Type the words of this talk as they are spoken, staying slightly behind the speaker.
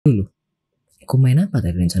Dulu, aku main apa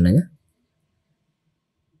tadi rencananya?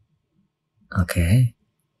 Oke.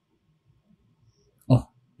 Oh,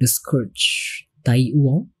 the Scourge.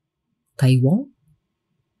 Taiwan? Taiwan?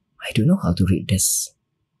 I don't know how to read this.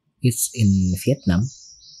 It's in Vietnam.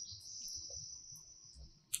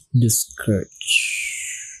 The Scourge.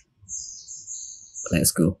 Let's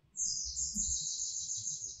go.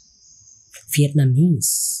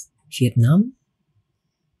 Vietnamese. Vietnam?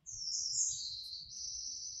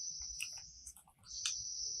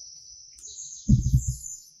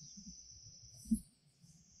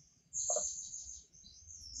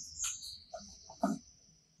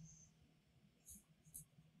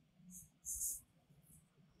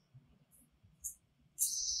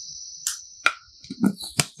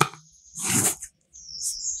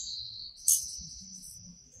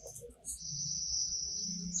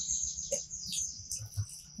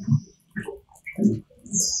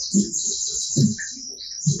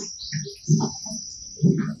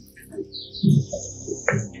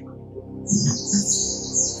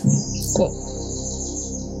 Kok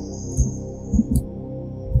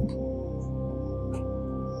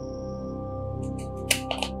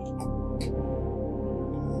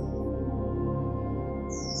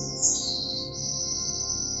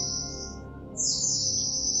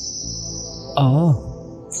oh,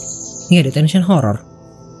 ini ada tension horror,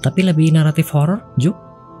 tapi lebih naratif horror, Ju.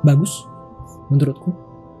 Bagus, menurutku.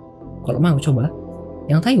 Kalau mau coba,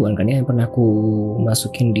 yang Taiwan kan ya yang pernah aku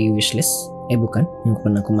masukin di wishlist. Bukan, yang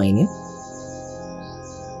pernah aku mainin.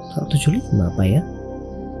 75 apa ya?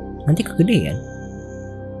 Nanti kegedean.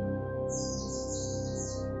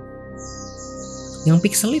 Yang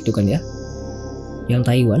pixel itu kan ya?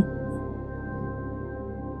 Yang Taiwan.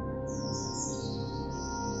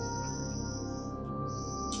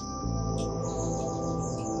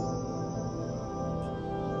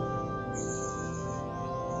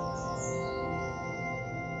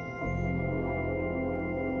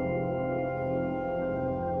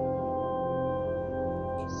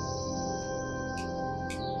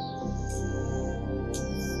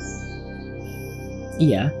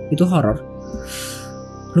 Iya, itu horror.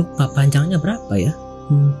 Lupa panjangnya berapa ya?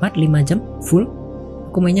 4-5 jam full.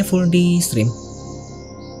 Aku mainnya full di stream.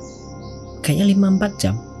 Kayaknya 5-4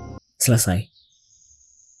 jam selesai.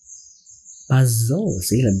 Puzzle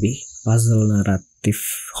sih lebih. Puzzle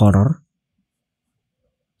naratif horror.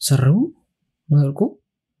 Seru menurutku.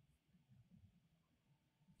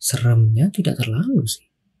 Seremnya tidak terlalu sih.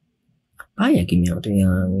 Apa ya game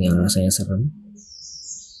yang rasanya serem?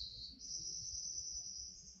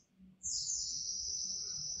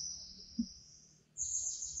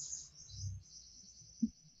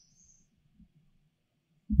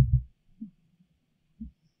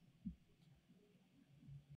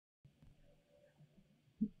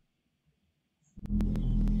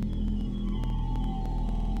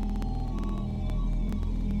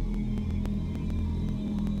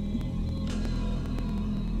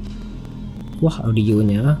 Wah,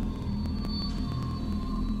 audionya.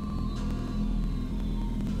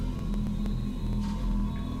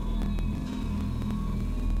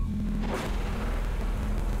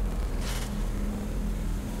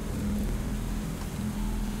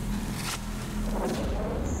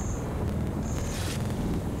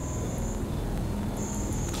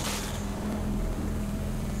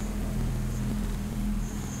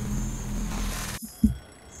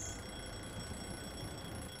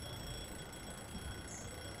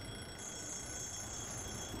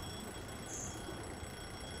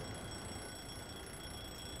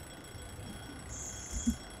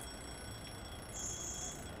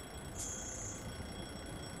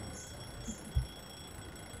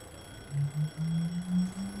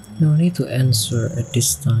 No need to answer at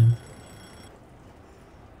this time.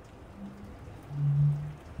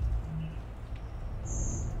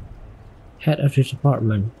 Head of the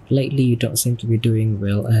department. Lately you don't seem to be doing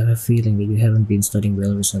well. I have a feeling that you haven't been studying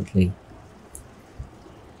well recently.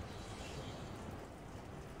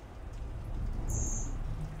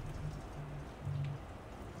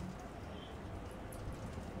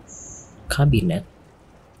 Cabinet.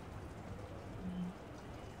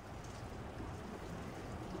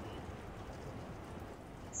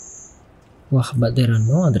 Wah, but there are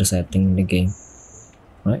no other setting in the game,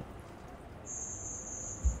 right?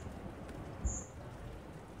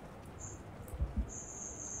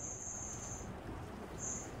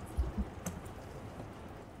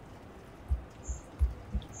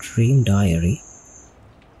 Dream diary.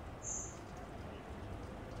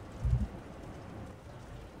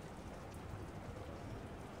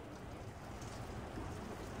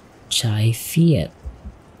 Chai Fiat.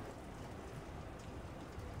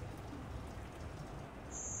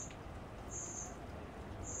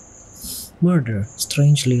 Murder.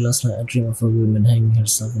 Strangely, last night I dreamed of a woman hanging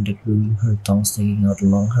herself in that room, her tongue sticking out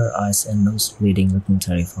along her eyes and nose bleeding, looking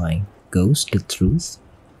terrifying. Ghost? The truth?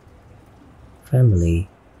 Family.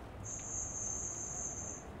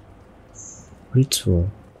 Ritual.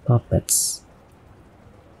 Puppets.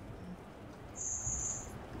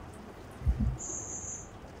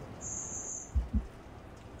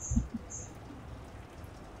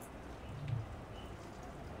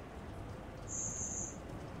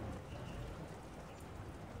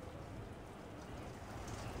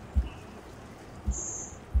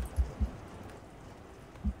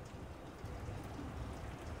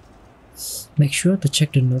 Make sure to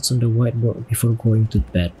check the notes on the whiteboard before going to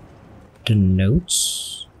bed. The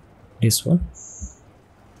notes? This one?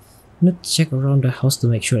 Need to check around the house to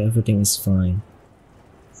make sure everything is fine.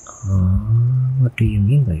 What do you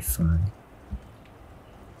mean by fine?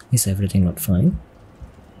 Is everything not fine?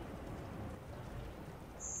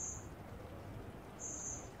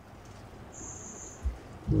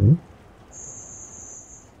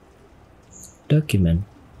 Document.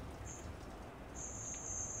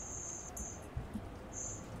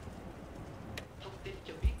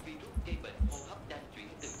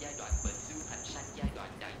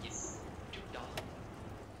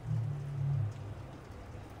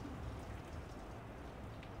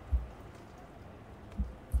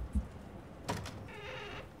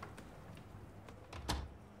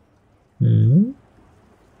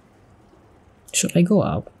 Should I go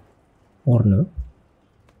out or no?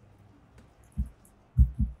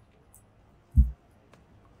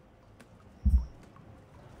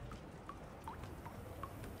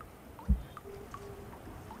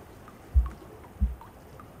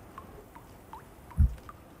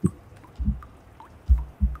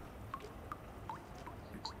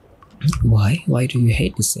 Why? Why do you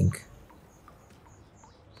hate the sink?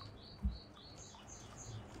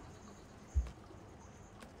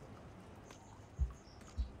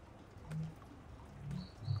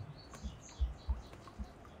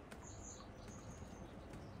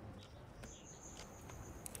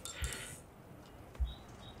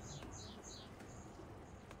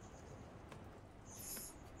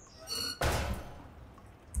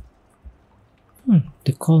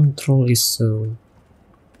 The control is so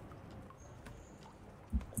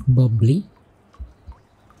bubbly.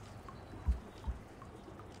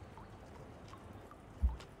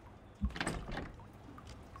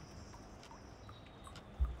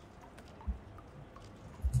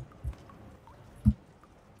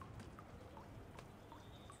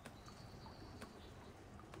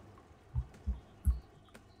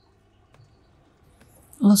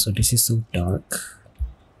 Also, this is so dark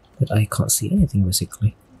that I can't see anything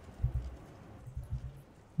basically.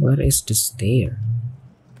 Where is the stair?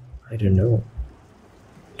 I don't know.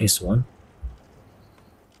 This one?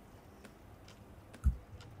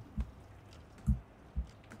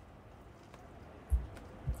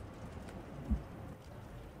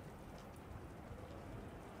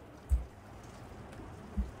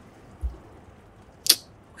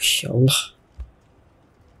 Inshallah.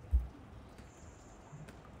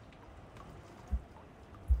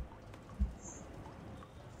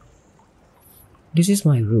 This is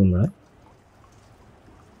my room, right?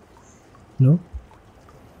 No?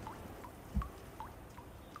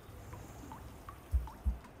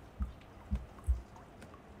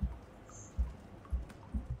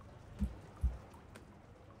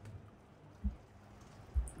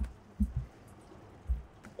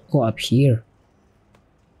 Go up here.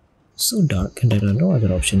 So dark and there are no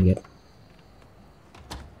other option yet.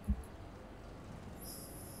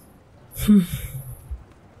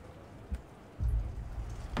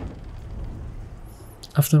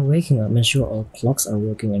 After waking up, ensure all clocks are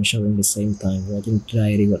working and showing the same time. Writing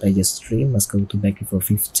diary what I just dreamed must go to bed before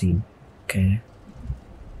 15. Okay.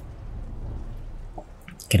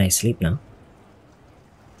 Can I sleep now?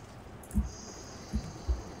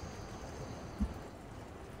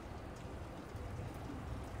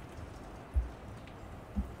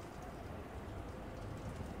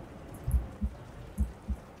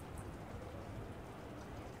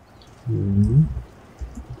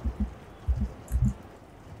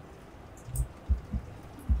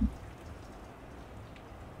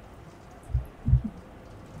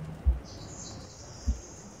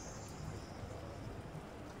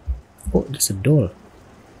 Oh, there's a door.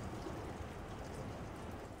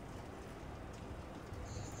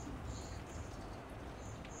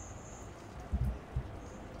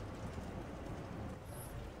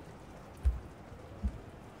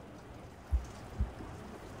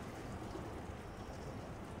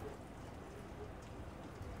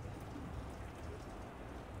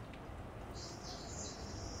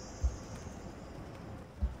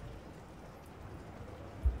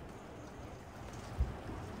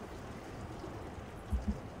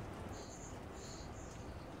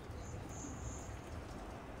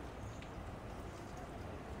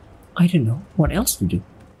 I don't know what else to do.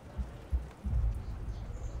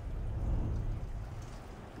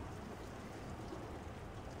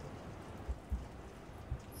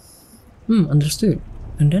 Understood.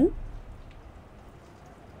 And then?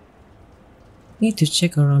 Need to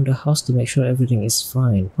check around the house to make sure everything is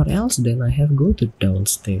fine. What else then? I have go to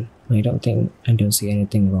downstairs. I don't see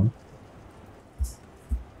anything wrong.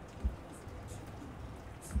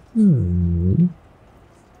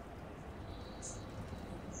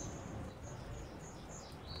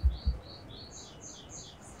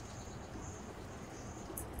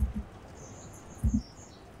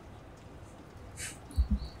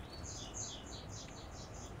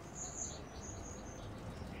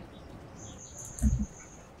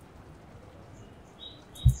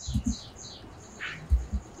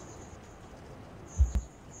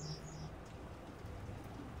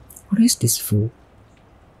 What is this for?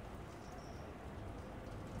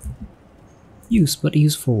 Use, but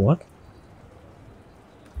use for what?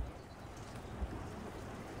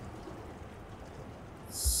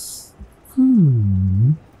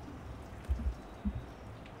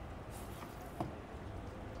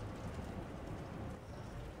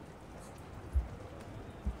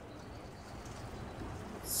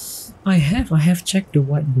 I have checked the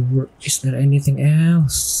whiteboard. Is there anything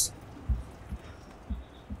else?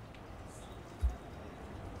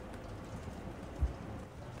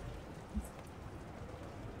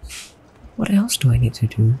 What else do I need to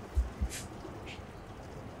do?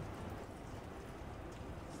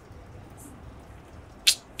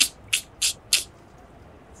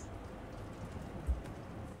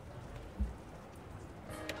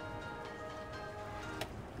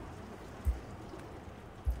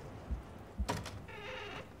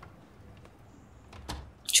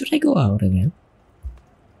 Should I go out again?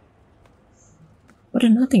 But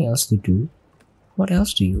there's nothing else to do. What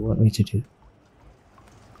else do you want me to do?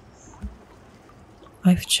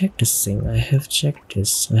 I've checked the sink, I have checked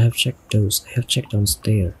this, I have checked those, I have checked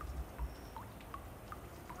downstairs.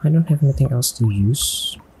 I don't have anything else to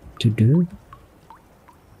use, to do.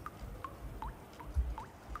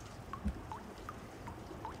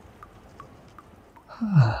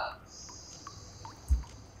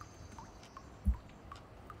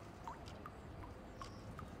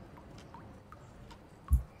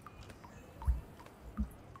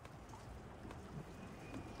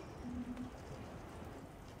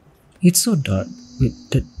 It's so dark,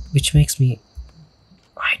 which makes me...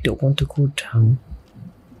 I don't want to go down.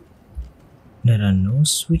 There are no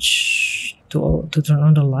switch to turn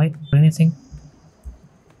on the light or anything.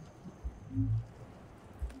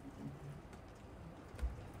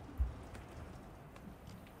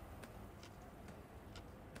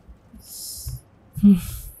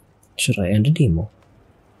 Should I end the demo?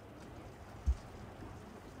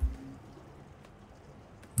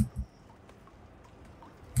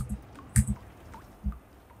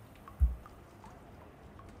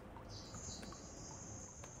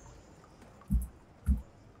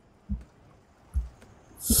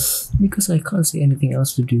 Because I can't see anything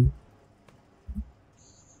else to do.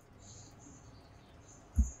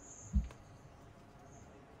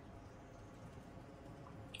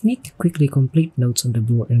 Need to quickly complete notes on the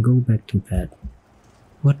board and go back to bed.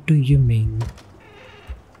 What do you mean?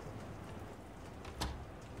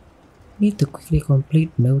 Need to quickly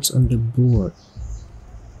complete notes on the board.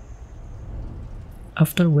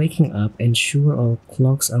 After waking up, ensure all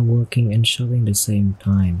clocks are working and showing the same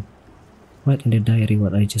time. Write in the diary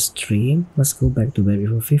what I just dreamed. Must go back to bed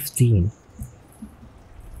before 15.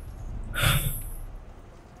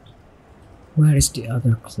 Where is the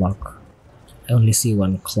other clock? I only see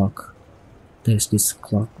one clock. There's this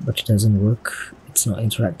clock, but it doesn't work. It's not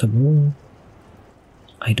interactable.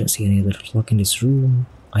 I don't see any other clock in this room.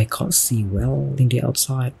 I can't see well in the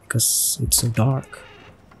outside because it's so dark.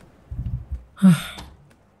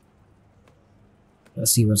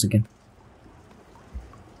 Let's see once again.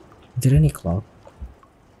 Is there any clock?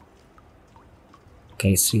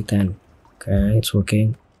 Okay, it's 3:10. Okay, it's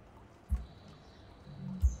working.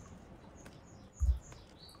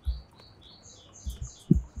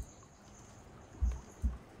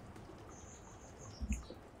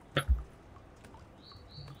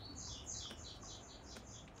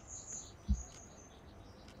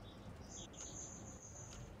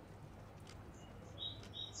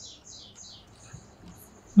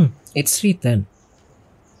 It's 3:10.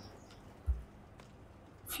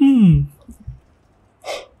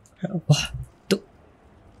 What?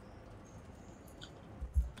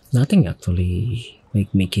 Nothing actually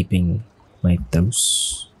make me keeping my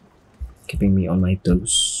toes. Keeping me on my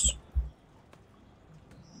toes.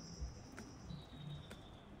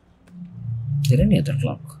 Is there any other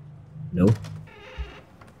clock? No.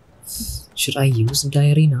 Should I use the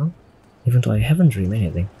diary now? Even though I haven't dreamed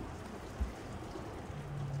anything.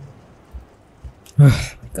 Oh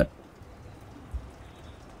my god.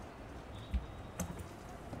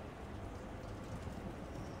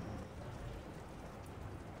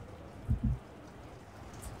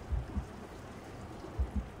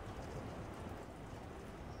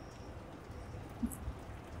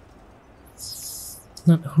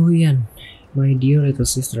 Not Huyan. My dear little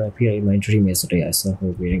sister appeared in my dream yesterday. I saw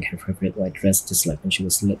her wearing her favorite white dress just like when she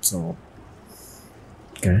was little.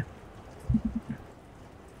 Okay.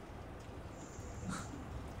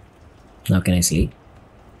 Now can I sleep?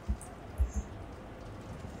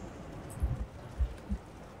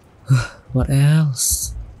 What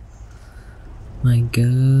else? My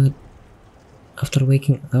god. After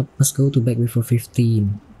waking up, must go to bed before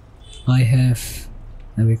 15.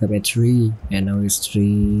 I wake up at 3 and now it's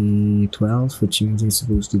 3:12, which means it's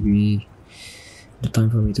supposed to be the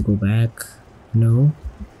time for me to go back. No?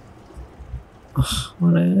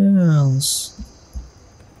 What else?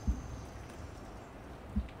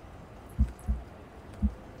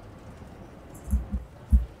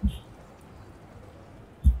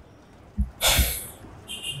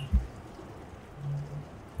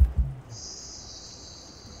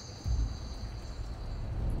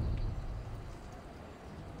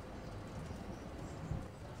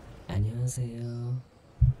 안녕하세요.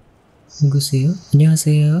 누구세요?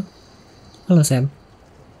 안녕하세요. Hello, Sam.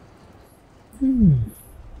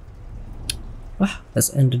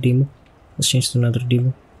 Let's end the demo. Let's change to another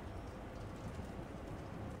demo.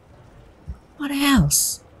 What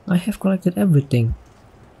else? I have collected everything.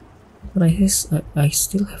 But I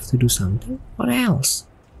still have to do something. What else?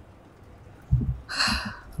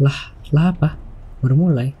 lah apa? Baru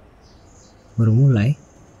mulai.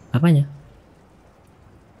 Apanya?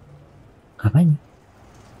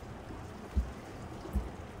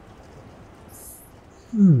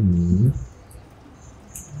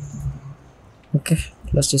 Okay,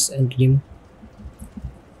 let's just end the game.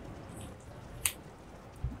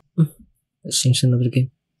 Let's change another game.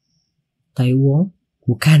 Taiwan?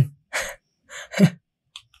 Bukan.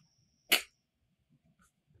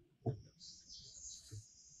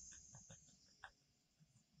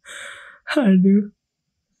 Aduh.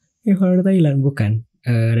 Yang horror Thailand bukan.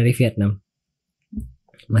 Dari Vietnam.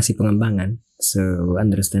 Masih pengembangan. So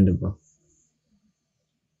understandable.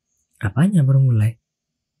 Apanya baru mulai?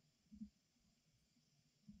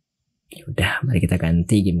 Yaudah, mari kita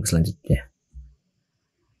ganti game selanjutnya.